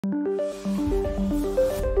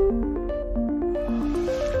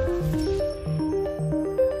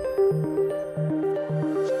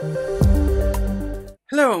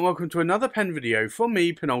Hello and welcome to another pen video from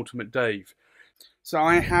me, Penultimate Dave. So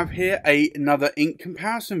I have here another ink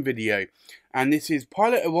comparison video, and this is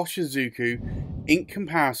Pilot Iroshizuku ink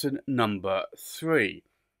comparison number 3.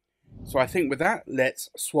 So I think with that, let's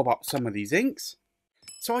swab up some of these inks.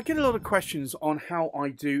 So I get a lot of questions on how I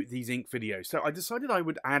do these ink videos. So I decided I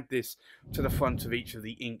would add this to the front of each of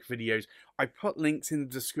the ink videos. I put links in the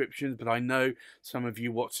description, but I know some of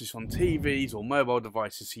you watch this on TVs or mobile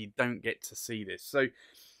devices, so you don't get to see this. So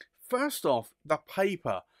first off, the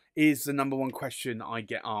paper is the number one question I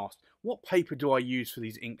get asked. What paper do I use for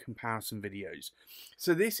these ink comparison videos?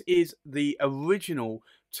 So this is the original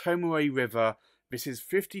Tomoe River. This is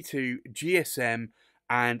 52 GSM.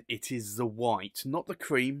 And it is the white, not the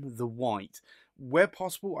cream, the white. Where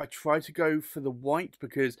possible, I try to go for the white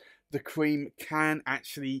because the cream can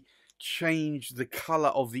actually change the colour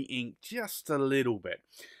of the ink just a little bit.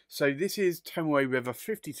 So this is Tomoe River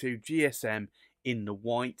 52 GSM in the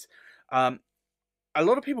white. A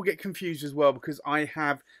lot of people get confused as well because I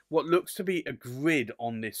have what looks to be a grid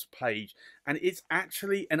on this page, and it's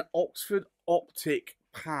actually an Oxford Optik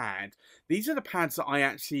pad. These are the pads that I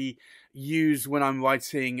actually use when I'm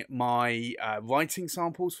writing my writing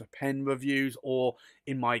samples for pen reviews or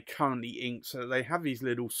in my currently ink. So they have these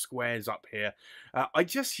little squares up here. I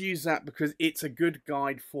just use that because it's a good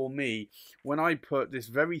guide for me. When I put this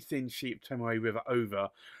very thin sheet of Tomoe River over,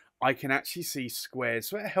 I can actually see squares,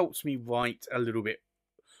 so it helps me write a little bit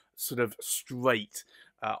sort of straight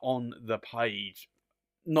on the page.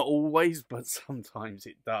 Not always, but sometimes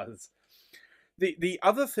it does. The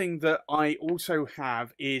other thing that I also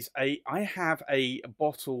have is I have a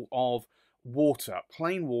bottle of water,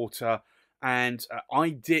 plain water, and I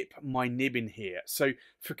dip my nib in here. So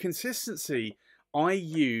for consistency, I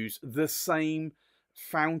use the same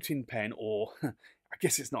fountain pen, or I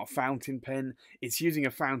guess it's not a fountain pen, it's using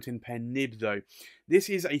a fountain pen nib though. This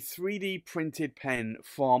is a 3D printed pen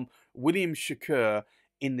from William Shakour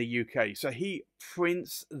in the UK. So he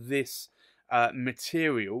prints this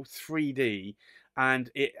material 3D, and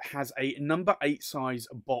it has a number 8 size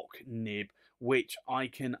Bock nib which I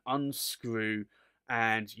can unscrew,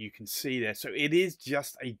 and you can see there. So it is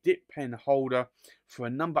just a dip pen holder for a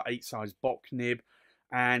number 8 size Bock nib,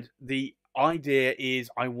 and the idea is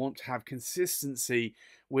I want to have consistency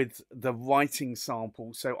with the writing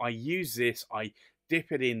sample. So I use this, I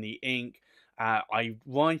dip it in the ink, I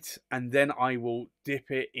write, and then I will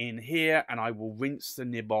dip it in here and I will rinse the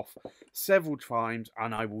nib off several times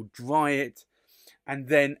and I will dry it, and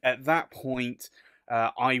then at that point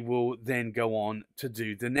I will then go on to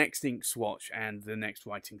do the next ink swatch and the next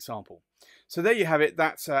writing sample. So there you have it.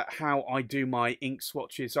 That's how I do my ink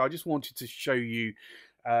swatches. So I just wanted to show you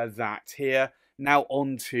that here. Now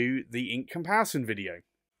on to the ink comparison video.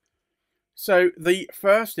 So the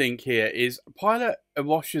first ink here is Pilot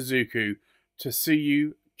Iroshizuku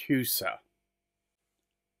Tsuyu-Kusa.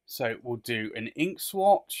 So we'll do an ink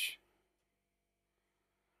swatch,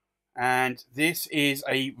 and this is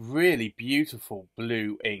a really beautiful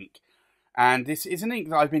blue ink, and this is an ink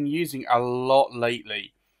that I've been using a lot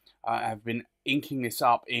lately. I've been inking this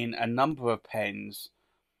up in a number of pens.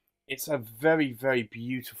 It's a very, very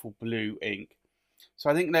beautiful blue ink.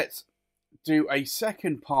 So I think let's do a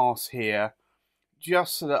second pass here,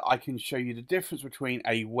 just so that I can show you the difference between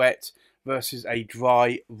a wet versus a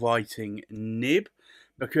dry writing nib,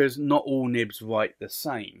 because not all nibs write the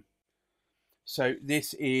same. So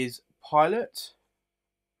this is Pilot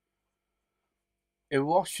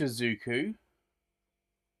Iroshizuku,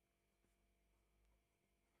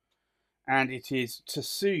 and it is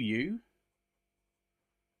Tsuyu,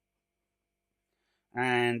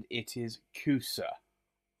 and it is Kusa,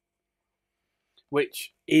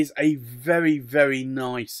 which is a very, very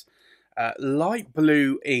nice light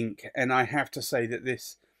blue ink, and I have to say that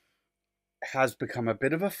this has become a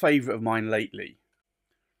bit of a favourite of mine lately.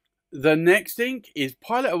 The next ink is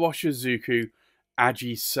Pilot Iroshizuku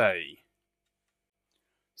Ajisai.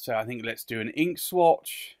 So I think let's do an ink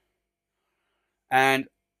swatch, and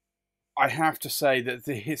I have to say that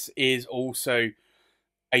this is also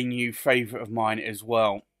a new favourite of mine as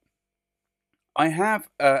well. I have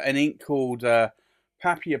an ink called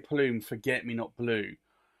Papier Plume Forget Me Not Blue,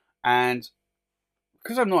 and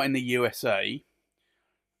because I'm not in the USA,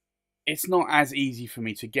 it's not as easy for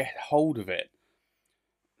me to get hold of it.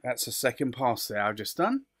 That's the second pass there I've just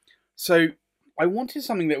done. So I wanted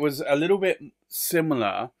something that was a little bit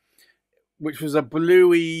similar, which was a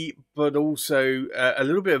bluey but also a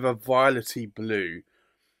little bit of a violety blue,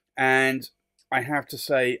 and I have to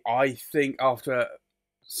say, I think after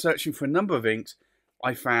searching for a number of inks,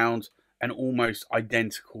 I found an almost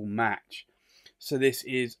identical match. So this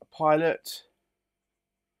is Pilot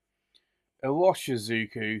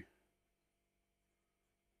Iroshizuku,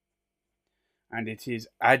 and it is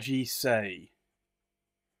Ajisai.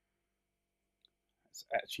 It's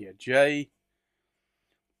actually a J.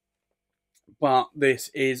 But this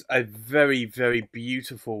is a very, very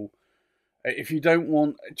beautiful. If you don't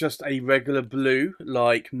want just a regular blue,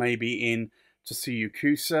 like maybe in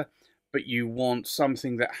Tsuyu-Kusa, but you want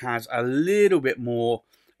something that has a little bit more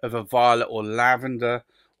of a violet or lavender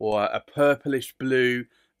or a purplish blue,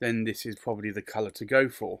 then this is probably the colour to go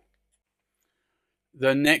for.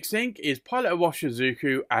 The next ink is Pilot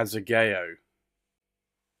Iroshizuku Asa-Gao.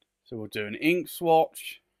 So we'll do an ink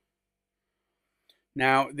swatch.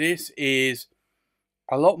 Now this is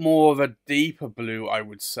a lot more of a deeper blue, I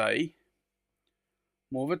would say.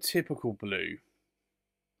 More of a typical blue.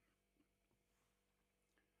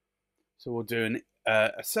 So we'll do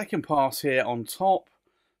a second pass here on top,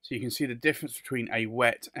 so you can see the difference between a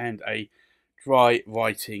wet and a dry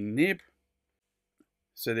writing nib.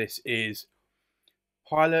 So this is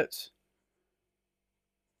Pilot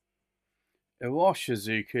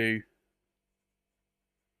Iroshizuku,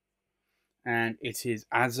 and it is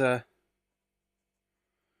Asa-Gao,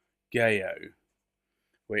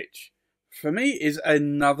 which for me is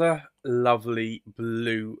another lovely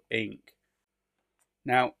blue ink.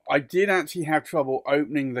 Now, I did actually have trouble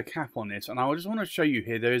opening the cap on this, and I just want to show you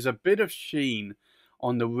here, there is a bit of sheen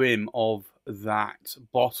on the rim of that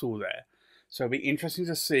bottle there. So it'll be interesting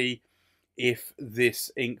to see if this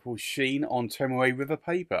ink will sheen on Tomoe River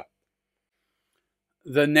paper.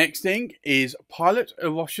 The next ink is Pilot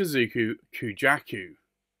Iroshizuku Ku-Jaku.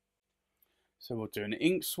 So we'll do an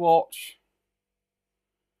ink swatch.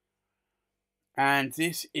 And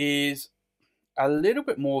this is a little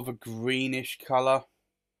bit more of a greenish colour.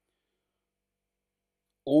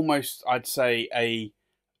 Almost, I'd say, a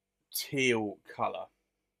teal colour.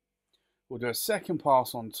 We'll do a second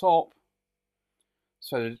pass on top.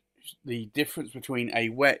 So the difference between a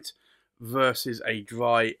wet versus a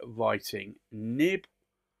dry writing nib.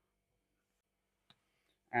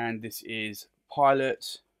 And this is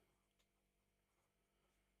Pilot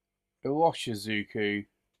Iroshizuku,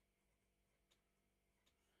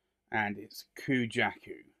 and it's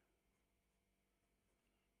Ku-Jaku.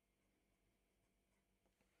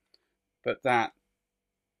 But that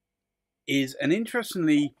is an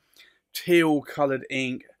interestingly teal coloured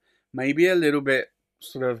ink, maybe a little bit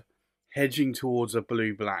sort of hedging towards a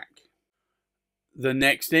blue-black. The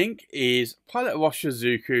next ink is Pilot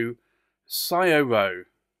Iroshizuku Syo-Ro.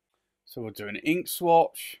 So we'll do an ink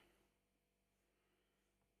swatch.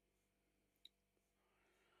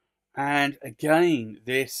 And again,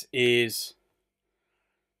 this is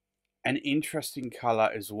an interesting colour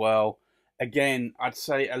as well. Again, I'd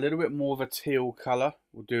say a little bit more of a teal colour.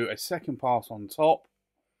 We'll do a second pass on top.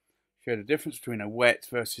 Show the difference between a wet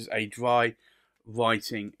versus a dry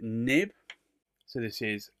writing nib. So this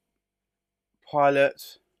is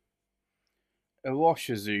Pilot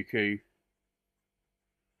Iroshizuku,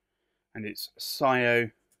 and it's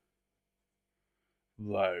Syo-Ro.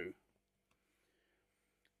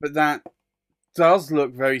 But that does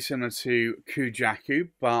look very similar to Ku-Jaku,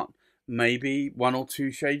 but maybe 1 or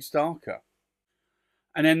 2 shades darker.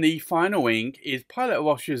 And then the final ink is Pilot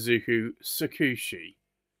Iroshizuku Tsukushi.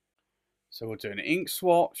 So we'll do an ink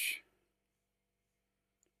swatch.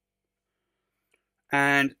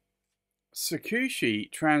 And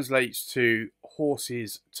Tsukushi translates to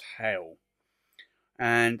horse's tail.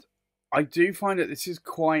 And I do find that this is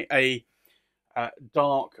quite a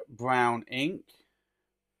dark brown ink.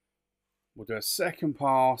 We'll do a second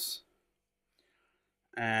pass,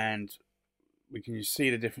 and we can see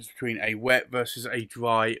the difference between a wet versus a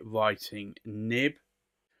dry writing nib.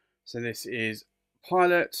 So this is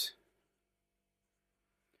Pilot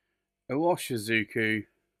Iroshizuku,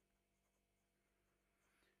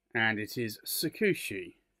 and it is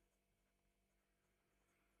Tsukushi.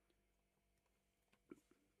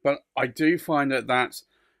 But I do find that that's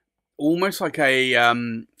almost like a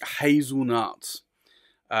hazelnut,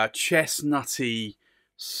 chestnutty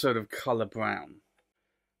sort of colour brown.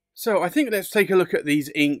 So I think let's take a look at these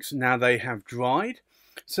inks now they have dried.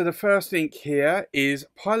 So the first ink here is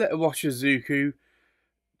Pilot Iroshizuku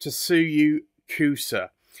Tsuyu-Kusa.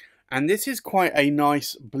 And this is quite a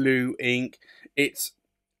nice blue ink. It's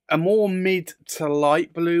a more mid to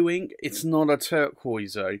light blue ink. It's not a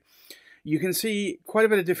turquoise though. You can see quite a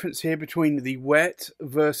bit of difference here between the wet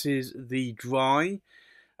versus the dry.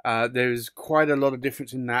 There's quite a lot of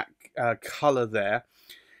difference in that colour there.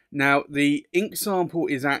 Now, the ink sample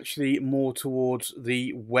is actually more towards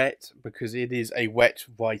the wet because it is a wet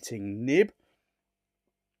writing nib.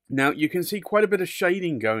 Now, you can see quite a bit of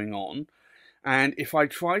shading going on. And if I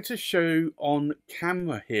try to show on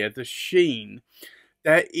camera here the sheen,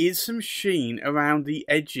 there is some sheen around the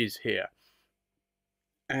edges here.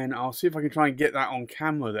 And I'll see if I can try and get that on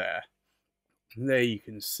camera there. There you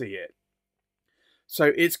can see it.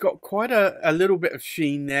 So it's got quite a little bit of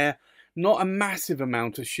sheen there. Not a massive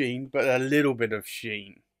amount of sheen, but a little bit of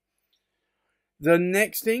sheen. The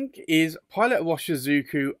next ink is Pilot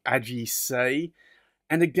Iroshizuku Ajisai.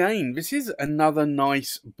 And again, this is another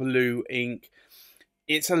nice blue ink.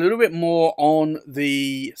 It's a little bit more on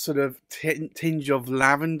the sort of tinge of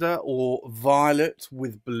lavender or violet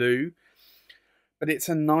with blue. But it's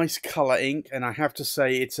a nice colour ink, and I have to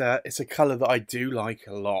say it's a colour that I do like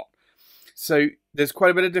a lot. So there's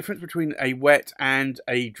quite a bit of difference between a wet and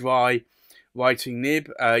a dry writing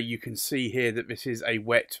nib. You can see here that this is a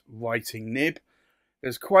wet writing nib.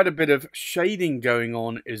 There's quite a bit of shading going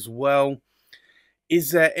on as well.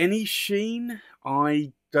 Is there any sheen?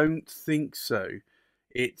 I don't think so.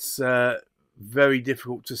 It's very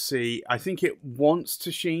difficult to see. I think it wants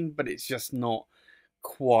to sheen, but it's just not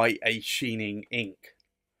quite a sheening ink.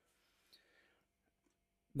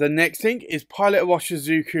 The next ink is Pilot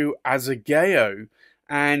Iroshizuku Asa-Gao,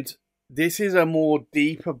 and this is a more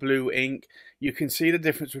deeper blue ink. You can see the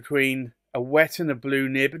difference between a wet and a blue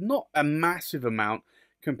nib, not a massive amount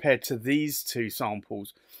compared to these two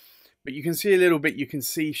samples, but you can see a little bit. You can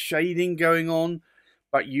see shading going on,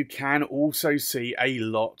 but you can also see a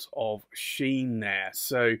lot of sheen there.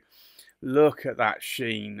 So look at that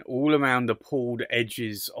sheen all around the pulled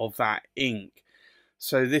edges of that ink.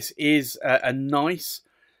 So this is a nice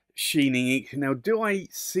sheening ink. Now, do I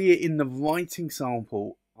see it in the writing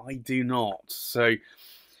sample? I do not. So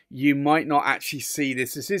you might not actually see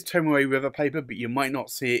this. This is Tomoe River paper, but you might not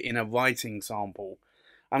see it in a writing sample.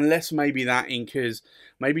 Unless maybe that ink has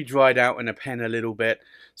maybe dried out in a pen a little bit.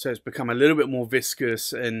 So it's become a little bit more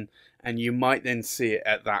viscous, and you might then see it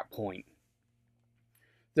at that point.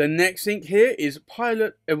 The next ink here is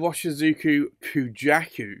Pilot Iroshizuku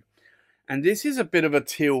Ku-Jaku. And this is a bit of a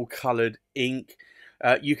teal coloured ink.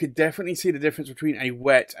 You could definitely see the difference between a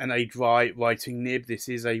wet and a dry writing nib. This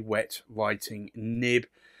is a wet writing nib.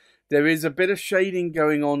 There is a bit of shading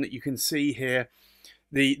going on that you can see here.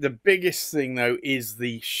 The biggest thing though is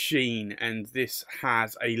the sheen, and this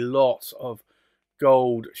has a lot of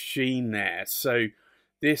gold sheen there. So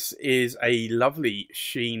this is a lovely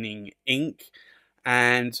sheening ink,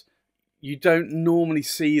 and you don't normally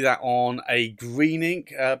see that on a green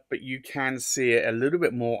ink, but you can see it a little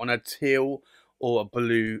bit more on a teal or a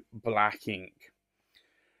blue-black ink.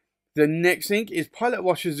 The next ink is Pilot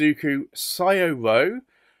Iroshizuku Syo-Ro,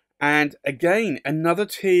 and again, another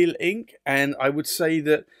teal ink, and I would say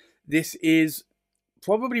that this is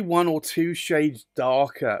probably 1 or 2 shades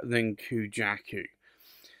darker than Ku-Jaku.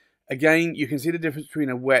 Again, you can see the difference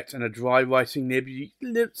between a wet and a dry writing nib.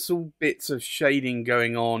 Little bits of shading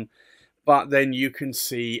going on, but then you can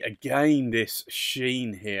see again this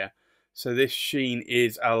sheen here. So this sheen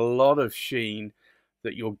is a lot of sheen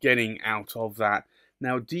that you're getting out of that.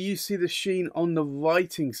 Now, do you see the sheen on the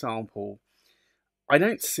writing sample? I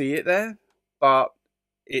don't see it there, but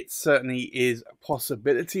it certainly is a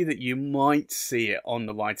possibility that you might see it on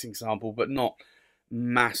the writing sample, but not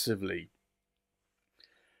massively.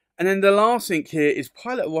 And then the last ink here is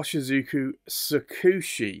Pilot Iroshizuku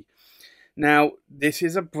Tsukushi. Now, this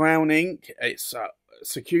is a brown ink. It's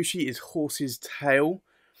Tsukushi is horse's tail.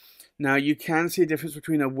 Now, you can see a difference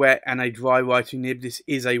between a wet and a dry writing nib. This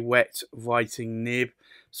is a wet writing nib,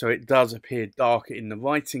 so it does appear darker in the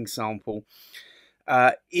writing sample.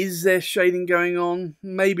 Is there shading going on?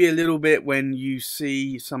 Maybe a little bit when you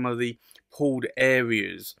see some of the pulled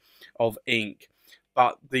areas of ink.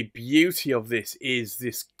 But the beauty of this is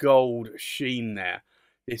this gold sheen there.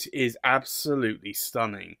 This is absolutely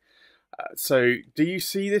stunning. So do you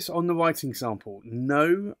see this on the writing sample?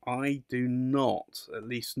 No, I do not. At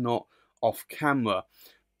least not off camera.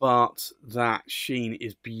 But that sheen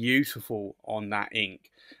is beautiful on that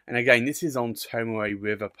ink. And again, this is on Tomoe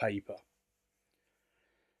River paper.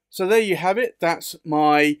 So there you have it. That's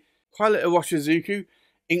my Pilot Iroshizuku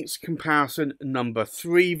inks comparison number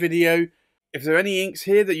 3 video. If there are any inks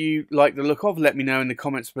here that you like the look of, let me know in the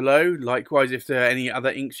comments below. Likewise, if there are any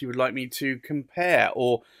other inks you would like me to compare,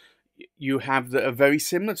 or you have that are very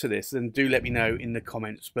similar to this, then do let me know in the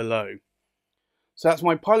comments below. So that's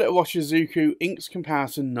my Pilot Iroshizuku inks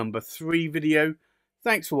comparison number 3 video.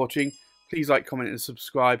 Thanks for watching. Please like, comment and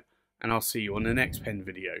subscribe, and I'll see you on the next pen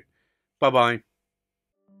video. Bye bye.